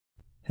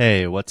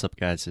Hey, what's up,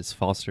 guys? It's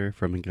Foster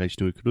from Inglês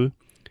no Cultura.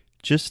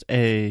 Just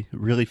a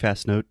really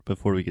fast note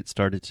before we get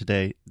started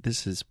today.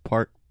 This is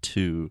part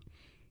 2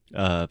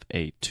 of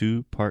a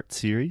 2-part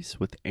series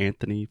with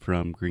Anthony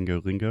from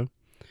GringoLingo.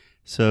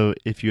 So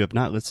if you have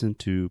not listened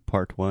to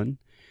part 1,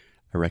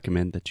 I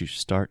recommend that you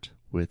start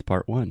with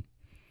part 1.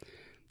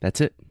 That's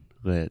it.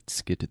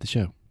 Let's get to the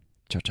show.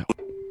 Tchau, tchau.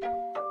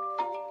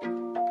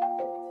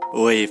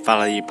 Oi,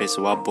 fala aí,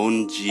 pessoal.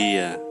 Bom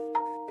dia.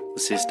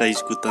 Você está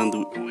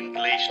escutando o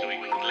Inglês no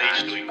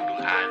rádio.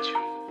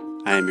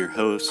 I am your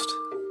host,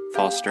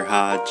 Foster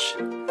Hodge.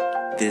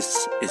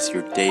 This is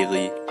your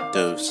daily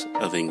dose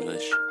of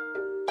English.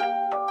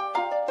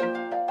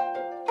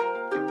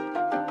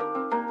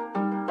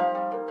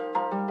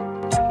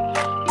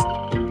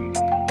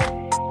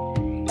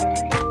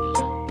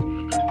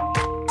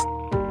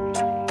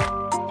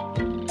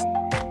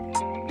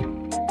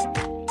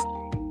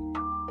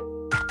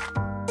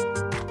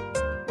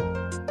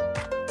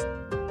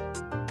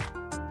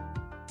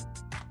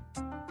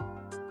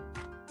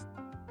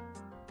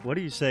 What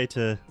do you say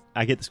to,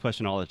 I get this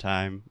question all the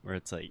time, where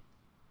it's like,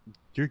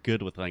 you're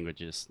good with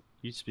languages.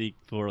 You speak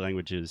 4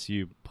 languages.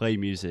 You play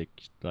music.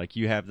 Like,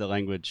 you have the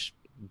language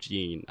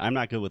gene. I'm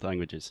not good with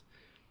languages.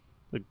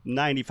 Like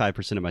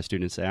 95% of my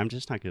students say, I'm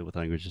just not good with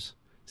languages.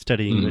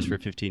 Studying English for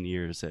 15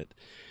 years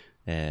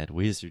at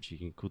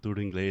Wizardry, cultura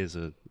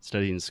inglesa,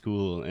 studying in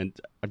school, and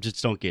I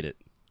just don't get it.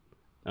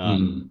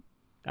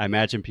 I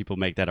imagine people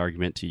make that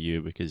argument to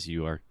you because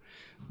you are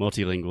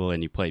multilingual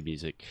and you play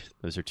music.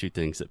 Those are 2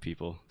 things that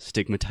people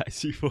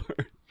stigmatize you for.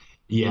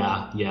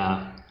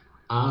 Yeah.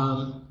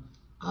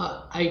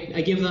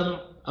 I give them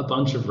a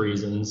bunch of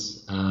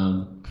reasons.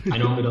 I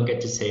normally don't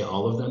get to say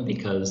all of them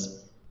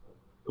because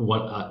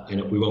I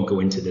know we won't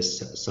go into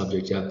this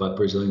subject yet, but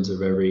Brazilians are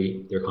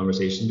their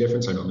conversation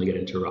different, so I normally get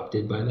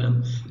interrupted by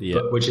them,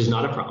 which is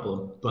not a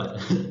problem. But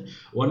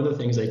one of the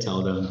things I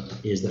tell them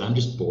is that I'm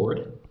just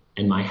bored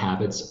and my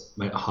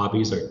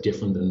hobbies are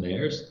different than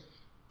theirs.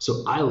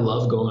 So I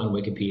love going on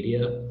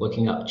Wikipedia,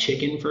 looking up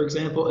chicken, for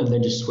example, and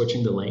then just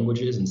switching the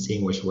languages and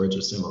seeing which words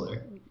are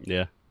similar.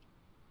 Yeah.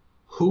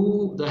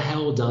 Who the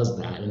hell does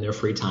that in their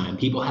free time?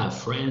 People have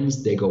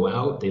friends, they go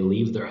out, they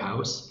leave their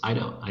house. I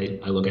don't.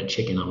 I look at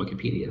chicken on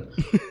Wikipedia.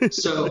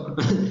 So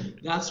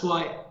that's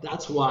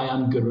why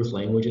I'm good with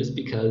languages,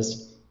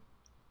 because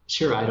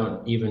sure, I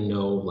don't even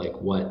know like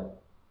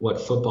what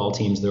football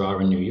teams there are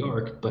in New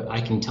York, but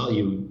I can tell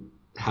you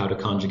how to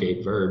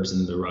conjugate verbs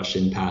in the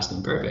Russian past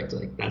imperfect.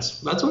 Like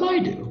that's what I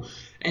do.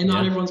 And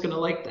not everyone's going to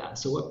like that.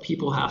 So what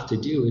people have to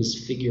do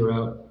is figure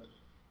out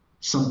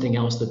something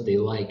else that they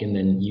like and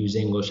then use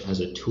English as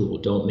a tool.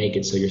 Don't make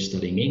it so you're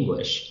studying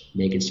English.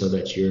 Make it so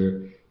that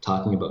you're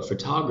talking about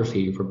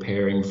photography,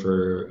 preparing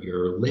for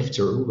your Lyft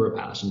or Uber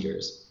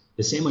passengers.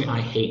 The same way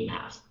I hate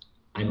math.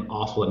 I'm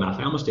awful at math.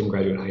 I almost didn't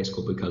graduate high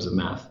school because of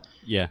math.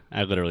 Yeah,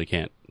 I literally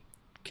can't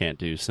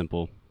do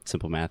simple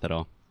math at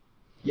all.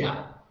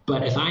 Yeah.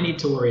 But if I need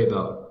to worry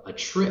about a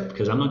trip,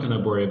 because I'm not going to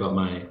worry about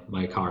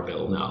my car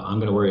bill, no, I'm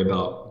going to worry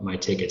about my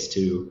tickets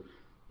to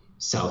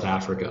South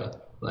Africa.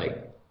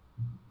 Like,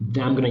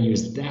 then I'm going to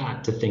use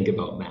that to think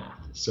about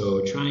math.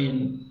 So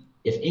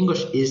if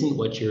English isn't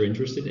what you're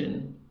interested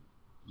in,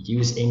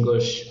 use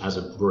English as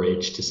a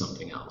bridge to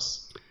something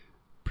else.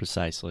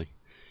 Precisely.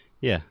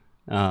 Yeah.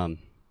 I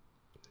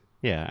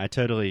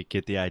totally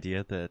get the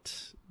idea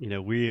that,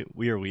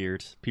 we are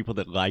weird. People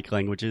that like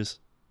languages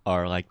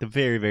are like the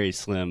very, very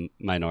slim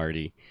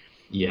minority.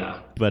 Yeah.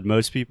 But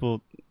most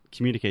people,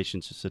 communication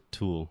is just a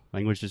tool.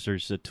 Languages are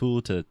just a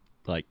tool to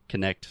like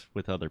connect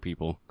with other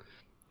people.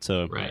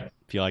 So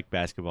if you like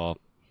basketball,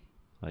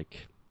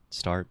 like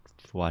start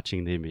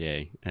watching the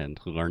NBA and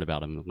learn about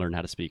them, learn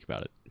how to speak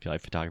about it. If you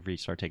like photography,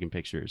 start taking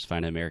pictures,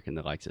 find an American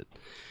that likes it.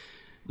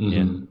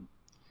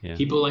 Yeah.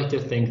 People like to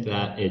think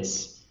that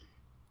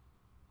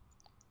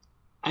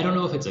I don't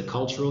know if it's a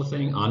cultural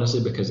thing, honestly,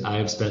 because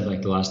I've spent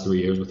like the last 3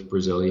 years with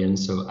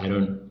Brazilians, so I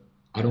don't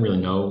really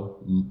know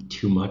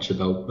too much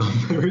about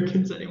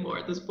Americans anymore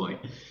at this point.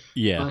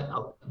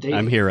 Yeah, but,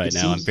 I'm here right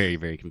now. I'm very,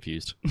 very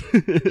confused.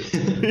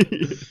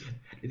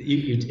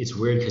 It's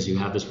weird because you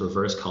have this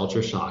reverse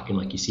culture shock, and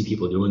like you see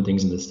people doing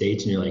things in the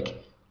States, and you're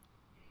like,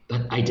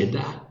 I did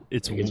that.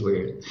 It's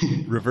weird.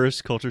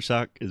 Reverse culture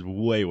shock is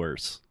way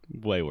worse.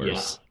 Way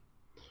worse.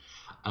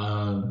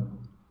 Yeah.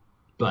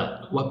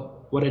 But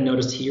what I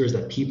noticed here is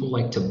that people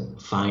like to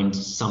find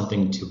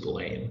something to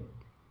blame.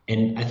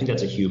 And I think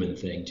that's a human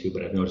thing too,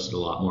 but I've noticed it a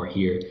lot more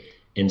here.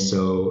 And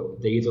so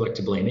they either like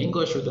to blame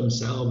English or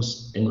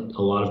themselves, and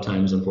a lot of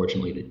times,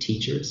 unfortunately, the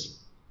teachers.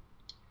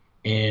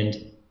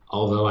 And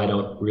although I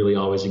don't really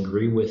always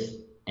agree with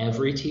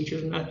every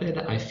teacher's method,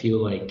 I feel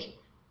like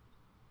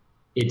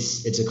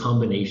it's a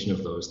combination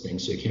of those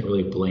things. So you can't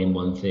really blame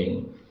one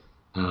thing.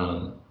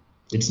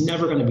 It's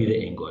never going to be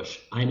the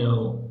English. I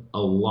know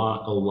a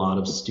lot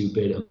of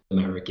stupid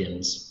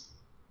Americans,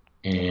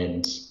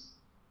 and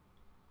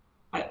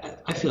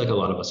I feel like a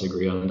lot of us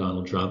agree on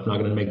Donald Trump. I'm not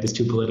going to make this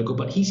too political,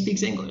 but he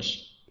speaks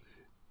English.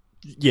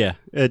 Yeah,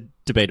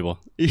 debatable.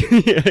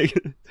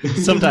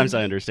 Sometimes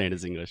I understand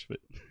his English,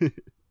 but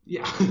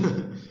Yeah.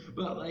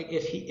 But like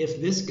if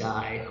this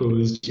guy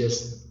who's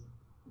just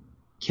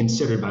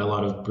considered by a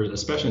lot of,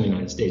 especially in the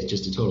United States,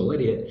 just a total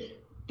idiot,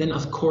 then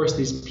of course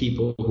these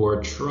people who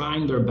are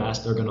trying their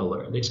best are going to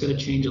learn. They're just going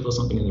to change a little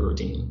something in the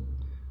routine.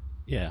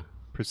 Yeah,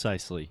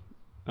 precisely.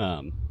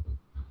 Um,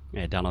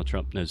 yeah, Donald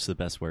Trump knows the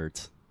best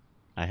words.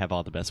 I have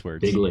all the best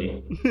words.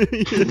 Bigly.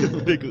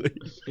 Bigly.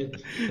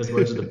 His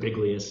words are the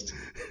bigliest.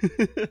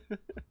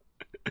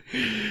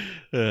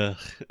 Ugh,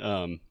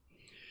 um,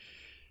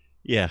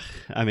 yeah,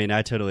 I mean,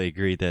 I totally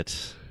agree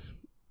that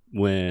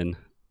when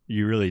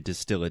you really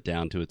distill it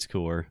down to its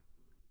core,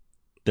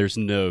 there's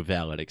no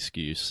valid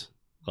excuse.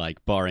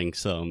 Like, barring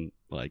some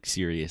like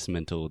serious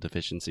mental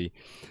deficiency,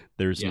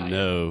 there's Yeah,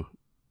 yeah.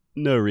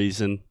 no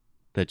reason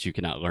that you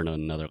cannot learn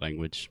another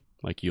language.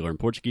 Like, you learn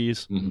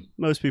Portuguese. Mhm.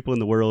 Most people in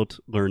the world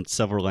learn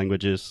several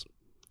languages.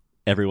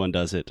 Everyone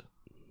does it.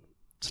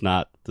 It's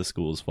not the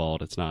school's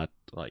fault. It's not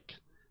like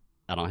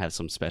I don't have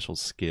some special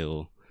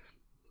skill.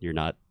 You're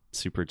not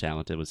super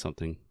talented with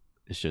something.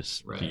 It's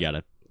just Right. you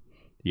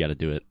gotta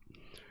do it.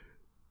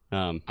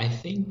 Um, I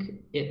think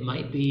it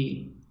might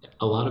be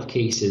a lot of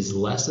cases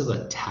less of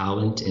a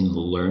talent in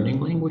learning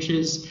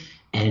languages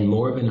and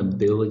more of an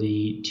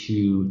ability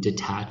to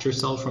detach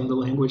yourself from the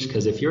language.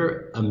 Because if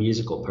you're a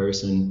musical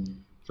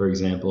person, for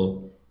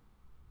example,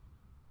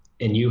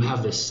 and you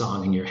have this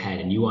song in your head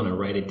and you want to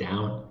write it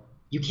down,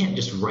 you can't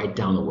just write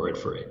down the word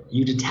for it.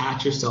 You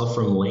detach yourself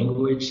from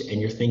language and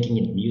you're thinking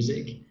in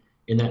music.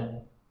 And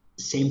that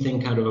same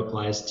thing kind of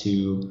applies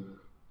to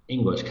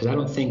English, because I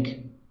don't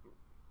think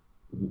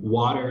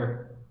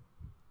water,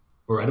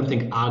 or I don't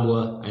think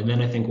agua, and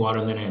then I think water,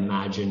 and then I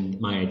imagine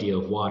my idea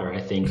of water.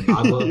 I think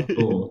agua,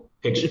 boom,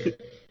 picture.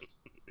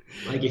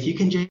 Like if you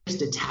can just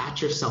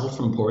detach yourself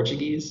from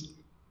Portuguese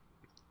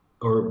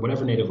or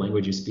whatever native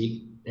language you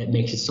speak, it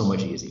makes it so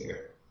much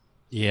easier.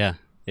 yeah,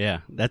 yeah,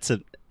 that's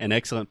an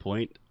excellent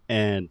point,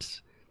 and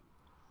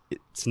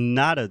it's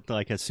not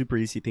a super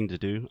easy thing to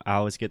do. I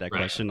always get that Right.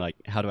 question, like,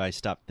 how do I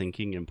stop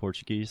thinking in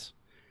Portuguese?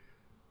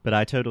 But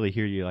I totally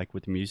hear you. Like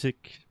with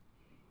music,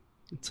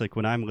 it's like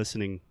when I'm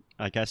listening.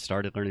 Like I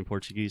started learning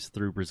Portuguese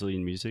through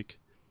Brazilian music,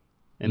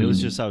 and it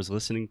was just Mm. I was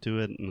listening to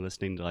it and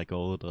listening to like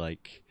old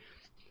like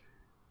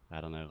I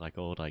don't know, like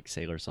old like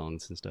sailor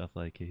songs and stuff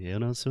like Eu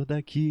não sou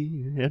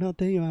daqui, eu não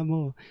tenho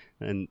amor.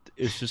 And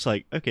it's just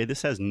like, okay,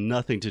 this has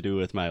nothing to do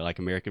with my like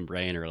American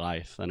brain or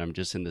life, and I'm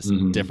just in this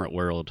Mhm. different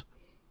world.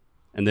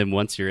 And then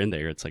once you're in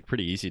there, it's like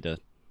pretty easy to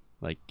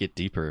like get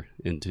deeper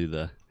into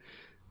the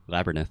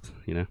labyrinth,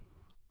 you know?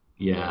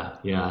 Yeah,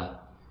 yeah.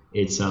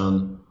 It's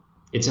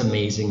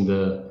amazing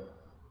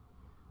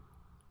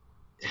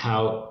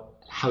how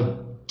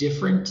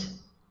different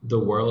the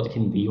world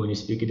can be when you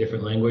speak a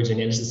different language, and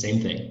yet it's the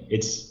same thing.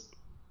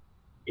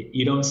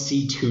 You don't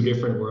see two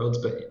different worlds,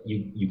 but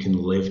you can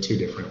live two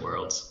different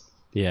worlds.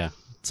 Yeah.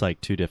 It's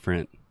like two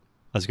different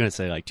I was gonna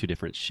say like two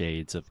different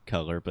shades of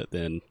color, but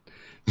then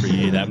for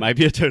you that might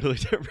be a totally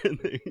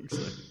different thing. So,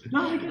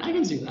 No, I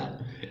can see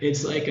that.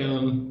 It's like I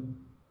don't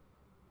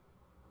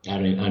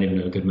even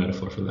know a good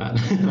metaphor for that.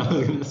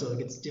 So like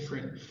it's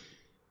different.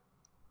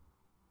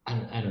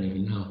 I don't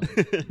even know.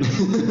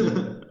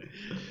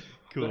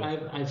 But cool.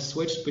 I've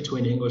switched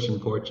between English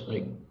and Portuguese.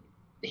 Like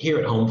here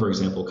at home, for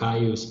example,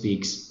 Caio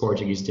speaks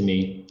Portuguese to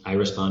me. I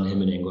respond to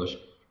him in English.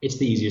 It's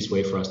the easiest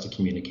way for us to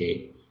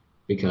communicate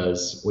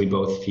because we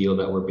both feel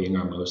that we're being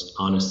our most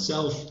honest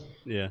self.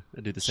 Yeah,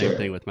 I do the same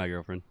thing Sure, with my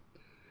girlfriend.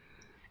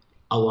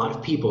 a lot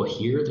of people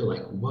here, they're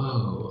like,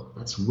 whoa,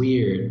 that's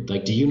weird.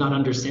 Like, do you not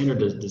understand or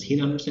does he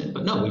not understand?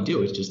 But no, we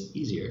do. It's just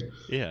easier.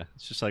 Yeah,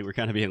 it's just like we're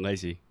kind of being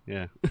lazy.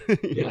 Yeah.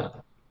 Yeah.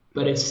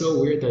 But it's so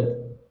weird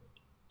that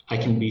I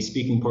can be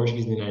speaking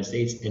Portuguese in the United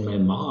States and my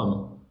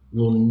mom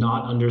will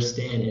not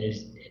understand. And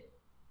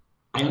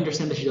I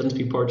understand that she doesn't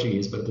speak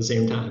Portuguese, but at the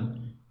same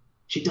time,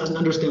 she doesn't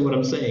understand what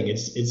I'm saying.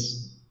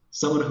 It's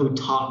someone who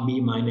taught me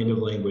my native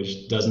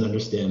language doesn't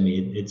understand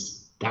me.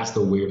 That's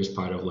the weirdest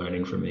part of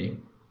learning for me.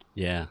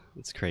 Yeah,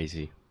 it's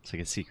crazy. It's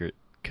like a secret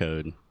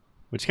code,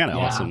 which is kind of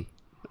Yeah. awesome.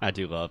 I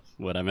do love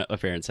when I'm at my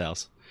parents'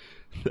 house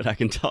that I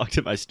can talk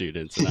to my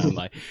students and I'm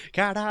like,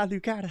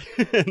 caralho, cara.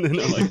 And then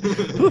I'm like,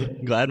 "Whew,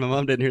 glad my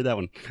mom didn't hear that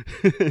one."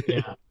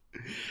 Yeah.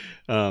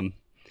 um,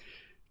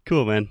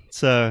 cool, man.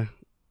 So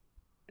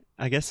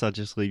I guess I'll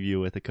just leave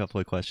you with a couple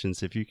of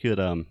questions. If you could,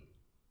 I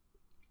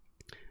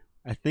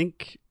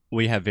think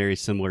we have very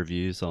similar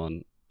views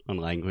on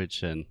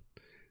language and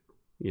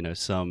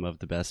some of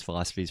the best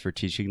philosophies for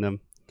teaching them.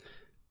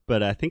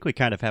 But I think we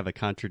kind of have a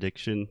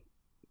contradiction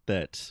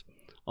that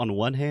on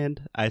one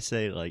hand, I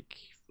say like,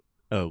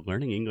 oh,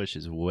 learning English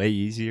is way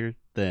easier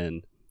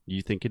than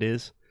you think it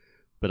is.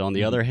 But on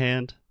the other Mhm.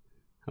 hand,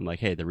 I'm like,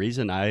 hey, the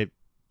reason I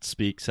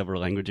speak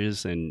several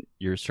languages and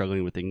you're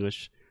struggling with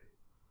English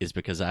is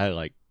because I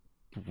like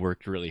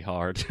worked really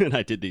hard and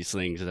I did these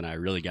things and I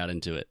really got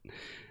into it.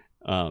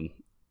 Um,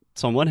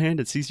 so on one hand,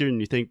 it's easier than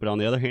you think, but on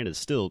the other hand, it's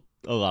still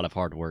a lot of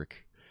hard work.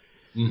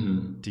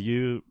 Mhm. Do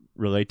you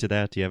relate to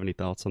that? Do you have any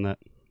thoughts on that?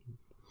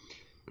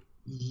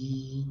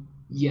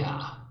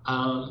 Yeah.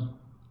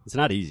 It's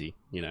not easy,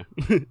 Yeah.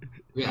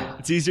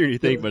 It's easier than you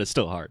think, but it's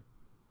still hard.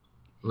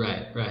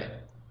 Right, right.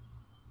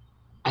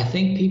 I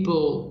think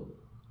people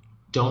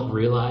don't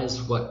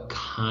realize what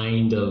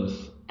kind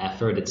of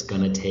effort it's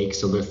going to take.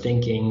 So they're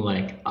thinking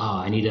like, oh,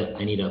 I need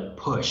a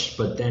push,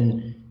 but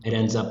then it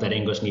ends up that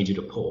English needs you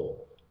to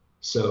pull.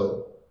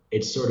 So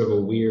it's sort of a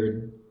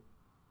weird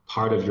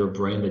part of your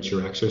brain that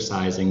you're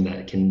exercising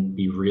that can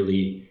be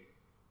really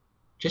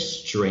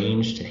just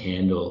strange to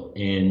handle.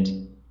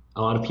 And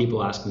a lot of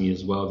people ask me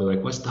as well, they're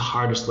like, what's the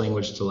hardest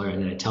language to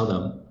learn? And I tell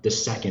them the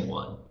second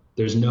one.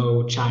 There's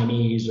no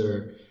Chinese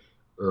or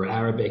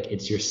Arabic.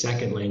 It's your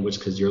second language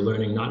because you're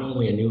learning not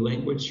only a new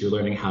language, you're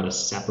learning how to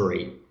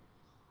separate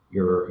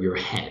your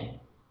head.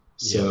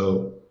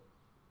 So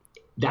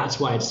that's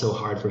why it's so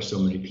hard for so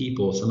many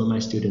people. Some of my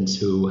students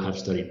who have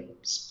studied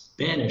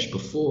Spanish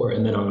before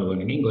and then are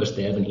learning English,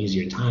 they have an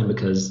easier time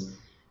because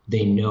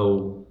they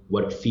know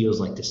what it feels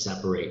like to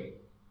separate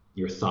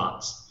your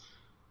thoughts.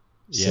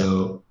 Yeah.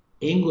 So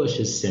English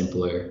is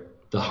simpler.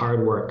 The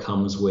hard work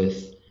comes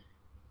with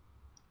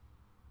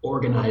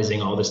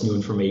organizing all this new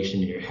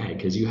information in your head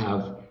because you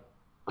have,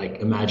 like,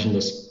 imagine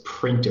this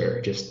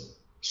printer just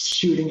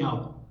shooting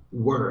out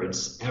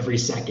words every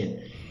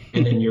second.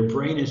 And then your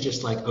brain is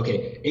just like,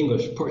 okay,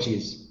 English,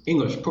 Portuguese,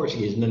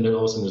 and then all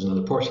of a sudden there's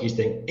another Portuguese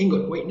thing,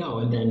 English, wait, no,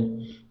 and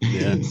then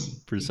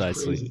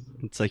precisely.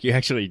 It's like you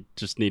actually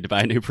just need to buy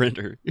a new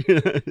printer.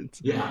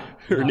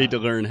 Or need to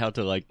learn how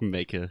to like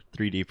make a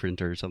 3D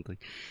printer or something.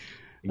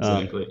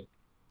 Exactly.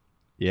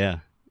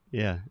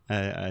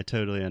 I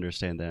totally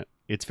understand that.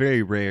 It's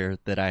very rare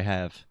that I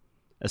have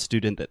a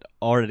student that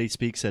already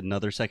speaks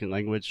another second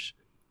language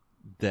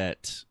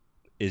that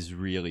is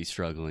really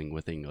struggling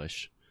with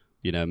English.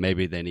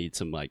 Maybe they need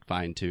some like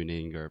fine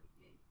tuning or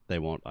they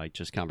want like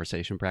just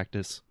conversation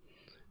practice.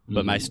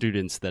 But my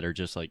students that are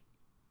just like,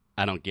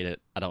 I don't get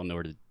it. I don't know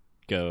where to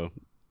go.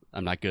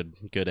 I'm not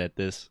good at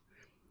this.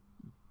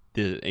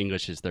 The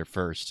English is their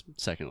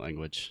second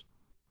language.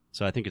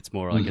 So I think it's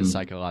more like a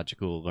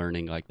psychological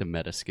learning, like the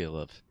meta skill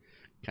of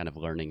kind of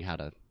learning how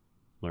to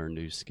learn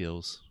new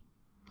skills,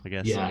 I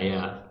guess.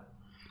 Yeah.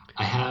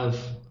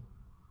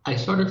 I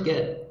sort of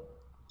get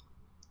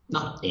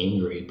not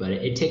angry, but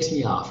it ticks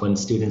me off when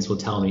students will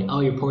tell me,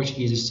 oh, your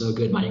Portuguese is so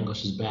good, my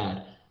English is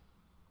bad.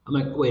 I'm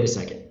like, wait a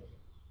second.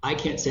 I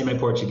can't say my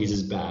Portuguese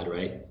is bad,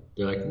 right?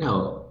 They're like,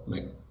 no. I'm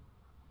like,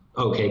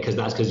 okay,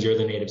 that's because you're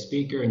the native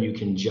speaker and you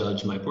can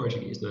judge my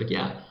Portuguese. They're like,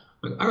 yeah.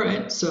 I'm like, all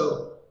right,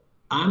 so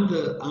I'm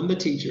the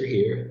teacher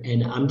here,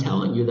 and I'm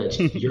telling you that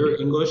your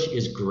English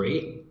is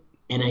great,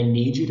 and I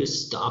need you to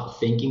stop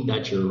thinking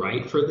that you're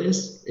right for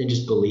this and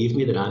just believe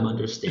me that I'm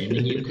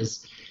understanding you,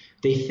 because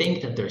they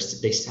think that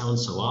they sound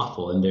so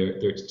awful, and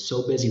they're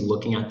so busy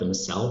looking at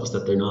themselves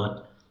that they're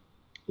not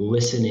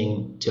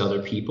listening to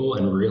other people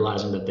and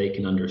realizing that they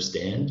can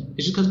understand.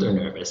 It's just because they're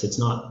nervous. It's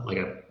not like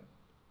a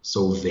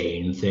so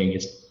vain thing.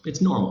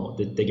 It's normal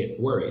that they get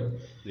worried.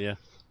 Yeah.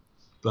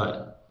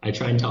 But I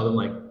try and tell them,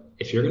 like,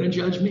 if you're gonna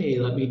judge me,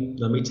 let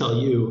me tell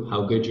you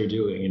how good you're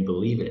doing and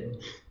believe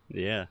it.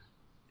 Yeah,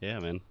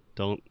 man.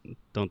 Don't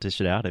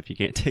dish it out if you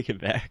can't take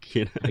it back.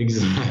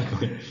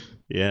 Exactly.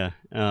 Yeah.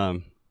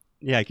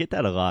 I get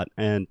that a lot.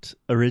 And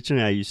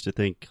originally I used to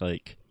think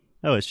like,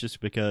 oh, it's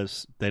just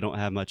because they don't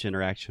have much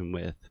interaction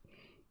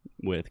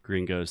with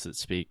gringos that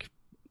speak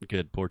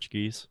good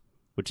Portuguese,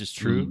 which is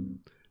true.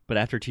 But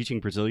after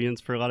teaching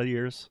Brazilians for a lot of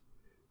years,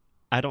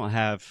 I don't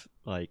have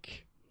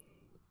like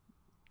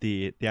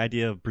the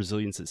idea of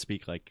Brazilians that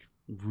speak like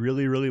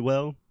really, really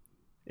well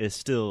is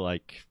still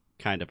like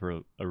kind of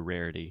a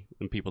rarity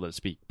in people that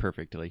speak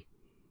perfectly.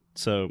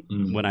 So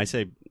when I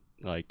say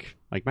like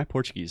my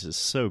Portuguese is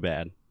so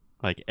bad,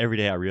 like every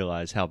day I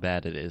realize how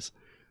bad it is,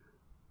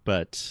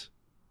 but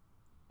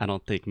I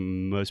don't think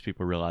most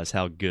people realize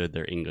how good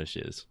their English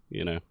is.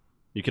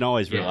 You can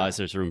always realize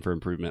there's room for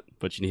improvement,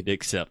 but you need to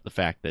accept the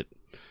fact that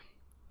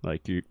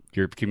like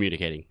you're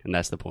communicating, and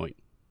that's the point.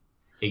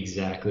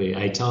 Exactly.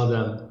 I tell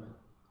them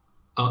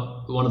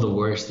one of the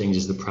worst things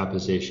is the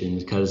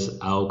prepositions, because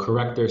I'll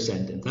correct their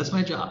sentence. That's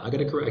my job. I got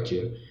to correct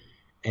you.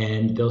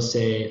 And they'll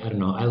say, I don't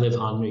know, I live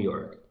on New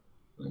York.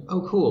 I'm like,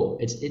 oh, cool.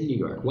 It's in New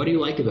York. What do you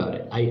like about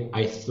it?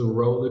 I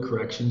throw the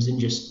corrections in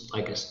just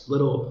like a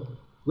little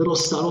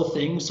subtle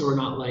things. So we're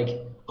not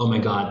like, oh my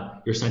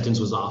God, your sentence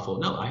was awful.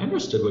 No, I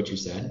understood what you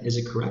said. Is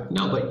it correct?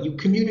 No, but you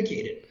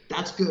communicated.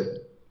 That's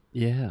good.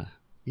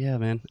 Yeah,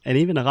 man. And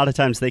even a lot of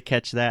times they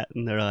catch that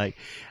and they're like,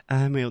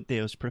 meu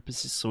Deus,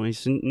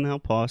 preposições, não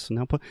posso.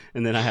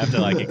 And then I have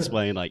to like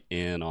explain like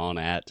in, on,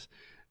 at.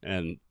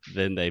 And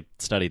then they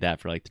study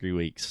that for like 3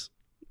 weeks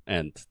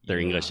and their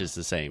English is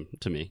the same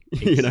to me.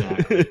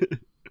 Exactly.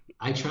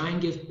 I try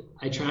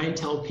and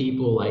tell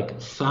people, like,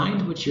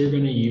 find what you're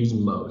going to use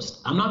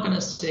most. I'm not going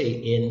to say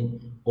in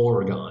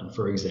Oregon,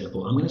 for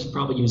example. I'm going to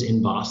probably use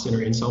in Boston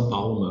or in Sao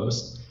Paulo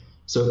most.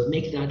 So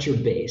make that your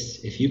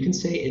base. If you can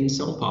say in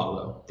Sao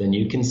Paulo, then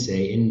you can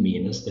say in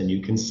Minas, then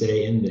you can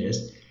say in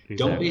this. Exactly.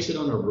 Don't base it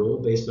on a rule,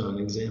 base it on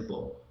an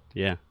example.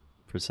 Yeah,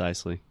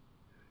 precisely.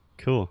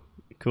 Cool.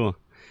 So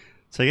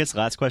I guess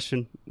last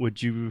question,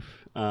 would you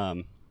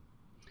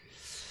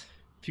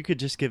if you could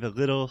just give a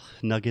little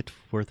nugget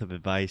worth of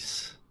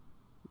advice,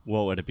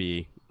 what would it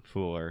be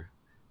for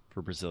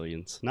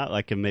Brazilians? Not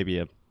like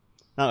not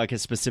like a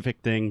specific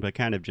thing, but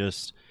kind of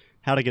just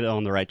how to get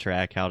on the right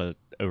track, how to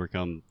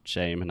overcome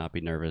shame and not be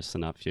nervous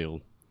and not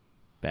feel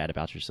bad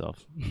about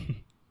yourself.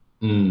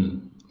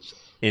 End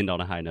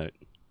on a high note.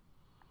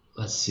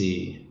 Let's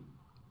see.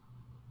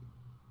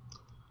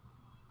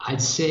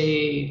 I'd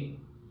say,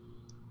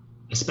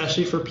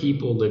 especially for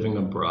people living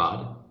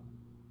abroad,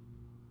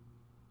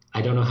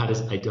 I don't know how to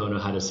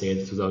say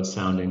it without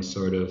sounding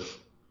sort of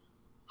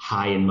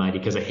high and mighty,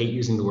 because I hate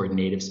using the word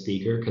native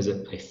speaker because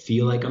I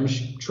feel like I'm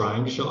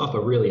trying to show off,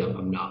 but really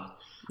I'm not.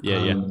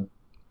 Yeah.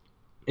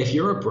 If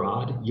you're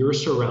abroad, you're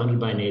surrounded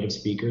by native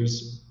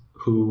speakers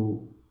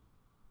who,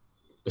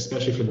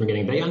 especially from the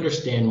beginning, they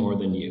understand more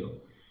than you,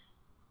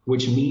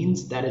 which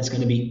means that it's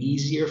going to be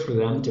easier for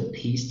them to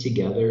piece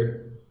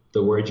together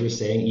the words you're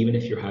saying, even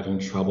if you're having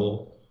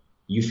trouble.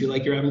 You feel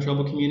like you're having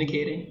trouble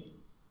communicating.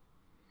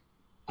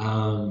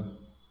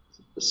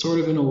 Sort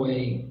of in a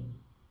way,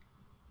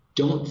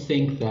 don't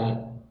think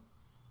that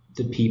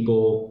the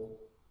people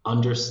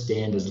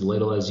understand as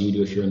little as you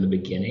do if you're in the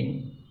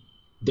beginning.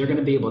 They're going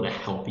to be able to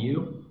help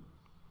you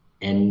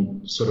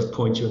and sort of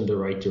point you in the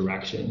right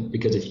direction.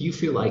 Because if you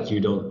feel like you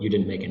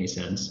didn't make any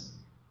sense,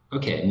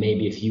 okay,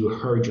 maybe if you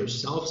heard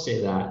yourself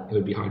say that, it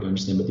would be hard to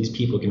understand, but these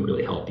people can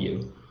really help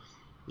you.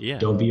 Yeah.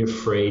 Don't be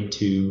afraid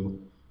to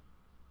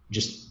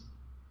just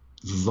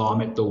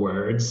vomit the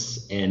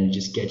words and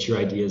just get your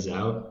ideas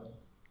out,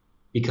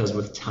 because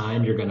with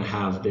time you're going to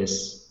have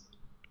this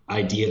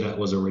idea that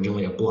was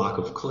originally a block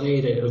of clay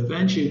that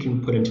eventually you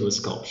can put into a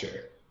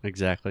sculpture.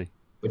 Exactly.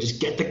 But just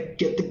get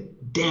the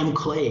damn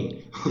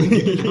clay. Get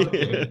it out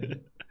there.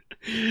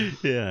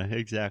 Yeah,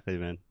 exactly,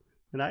 man.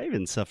 And I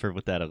even suffer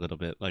with that a little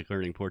bit, like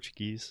learning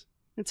Portuguese.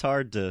 It's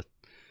hard to,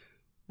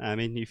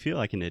 you feel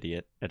like an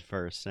idiot at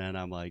first, and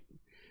I'm like,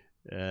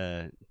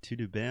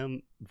 tudo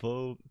bem,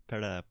 vou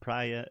para a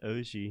praia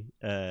hoje,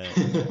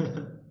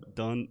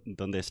 donde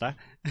está?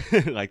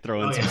 Like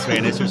throw in some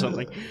Spanish or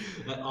something.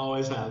 That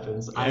always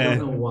happens. I don't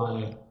know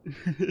why.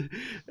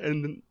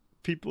 And then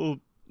people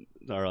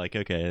are like,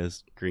 okay,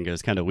 this gringo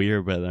is kind of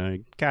weird, but they're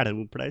like, cara,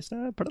 para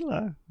esta, para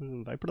lá,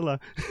 vai para lá.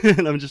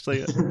 And I'm just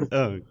like,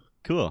 oh,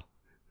 cool.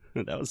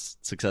 That was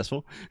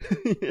successful.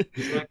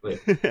 Exactly.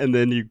 And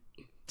then you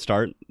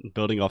start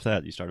building off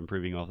that. You start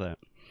improving off that.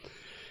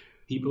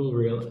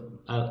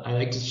 I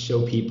like to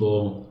show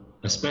people,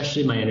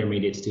 especially my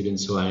intermediate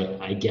students who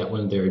I get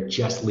when they're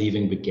just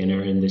leaving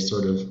beginner and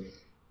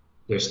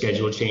their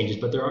schedule changes,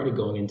 but they're already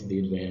going into the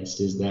advanced,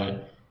 is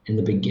that in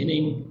the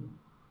beginning,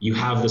 you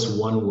have this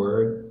one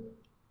word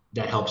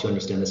that helps you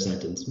understand the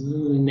sentence.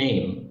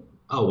 Name.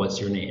 Oh,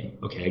 what's your name?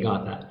 Okay, I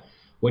got that.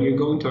 When you're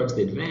going towards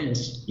the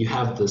advanced, you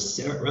have the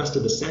rest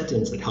of the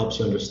sentence that helps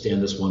you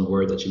understand this one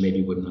word that you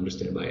maybe wouldn't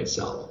understand by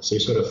itself. So you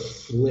sort of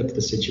flip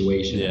the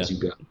situation as you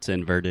go. It's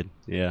inverted.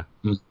 Yeah.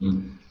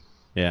 Mm-hmm.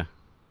 Yeah.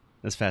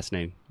 That's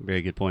fascinating.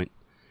 Very good point.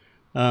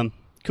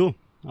 Cool.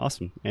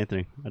 Awesome.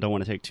 Anthony, I don't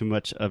want to take too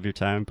much of your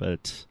time,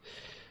 but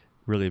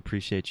really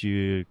appreciate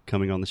you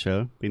coming on the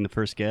show, being the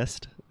first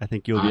guest. I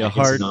think you'll be a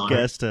hard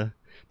guest to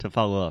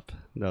follow up.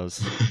 That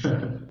was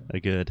a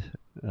good,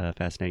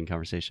 fascinating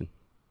conversation.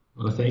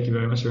 Well, thank you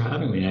very much for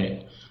having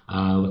me.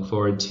 I look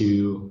forward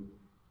to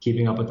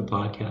keeping up with the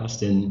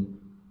podcast and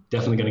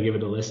definitely going to give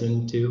it a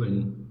listen to,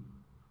 and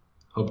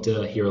hope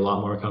to hear a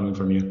lot more coming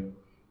from you.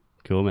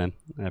 Cool, man.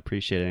 I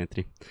appreciate it,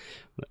 Anthony.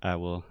 I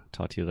will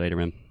talk to you later,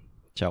 man.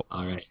 Ciao.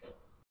 All right.